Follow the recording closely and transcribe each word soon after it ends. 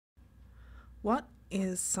What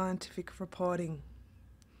is scientific reporting?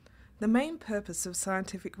 The main purpose of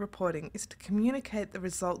scientific reporting is to communicate the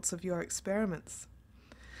results of your experiments.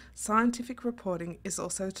 Scientific reporting is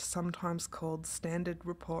also sometimes called standard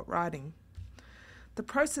report writing. The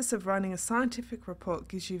process of writing a scientific report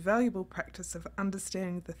gives you valuable practice of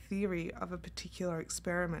understanding the theory of a particular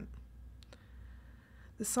experiment.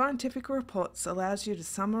 The scientific reports allows you to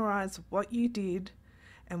summarize what you did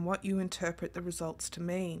and what you interpret the results to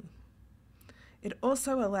mean. It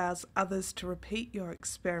also allows others to repeat your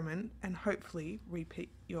experiment and hopefully repeat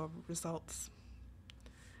your results.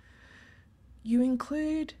 You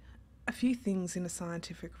include a few things in a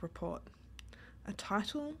scientific report: a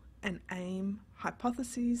title, an aim,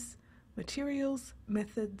 hypotheses, materials,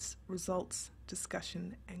 methods, results,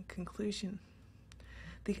 discussion, and conclusion.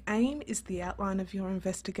 The aim is the outline of your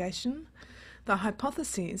investigation. The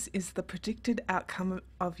hypothesis is the predicted outcome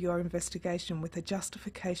of your investigation with a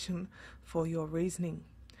justification for your reasoning.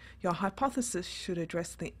 Your hypothesis should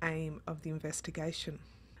address the aim of the investigation.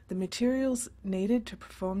 The materials needed to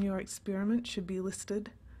perform your experiment should be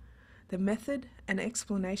listed. The method and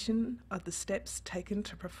explanation of the steps taken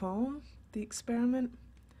to perform the experiment.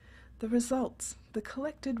 The results. The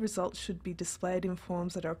collected results should be displayed in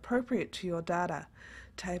forms that are appropriate to your data.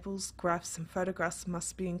 Tables, graphs, and photographs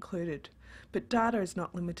must be included, but data is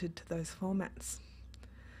not limited to those formats.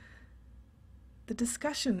 The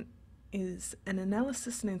discussion is an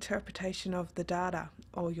analysis and interpretation of the data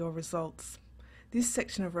or your results. This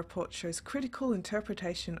section of report shows critical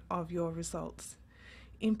interpretation of your results.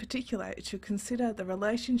 In particular, it should consider the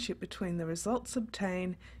relationship between the results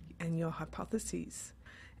obtained and your hypotheses,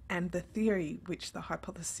 and the theory which the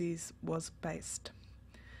hypothesis was based.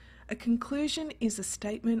 A conclusion is a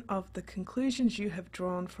statement of the conclusions you have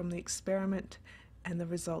drawn from the experiment and the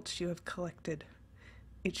results you have collected.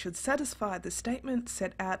 It should satisfy the statement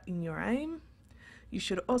set out in your aim. You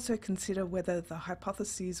should also consider whether the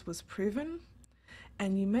hypothesis was proven,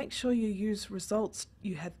 and you make sure you use results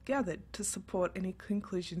you have gathered to support any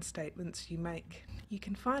conclusion statements you make. You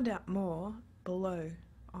can find out more below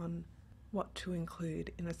on what to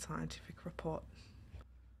include in a scientific report.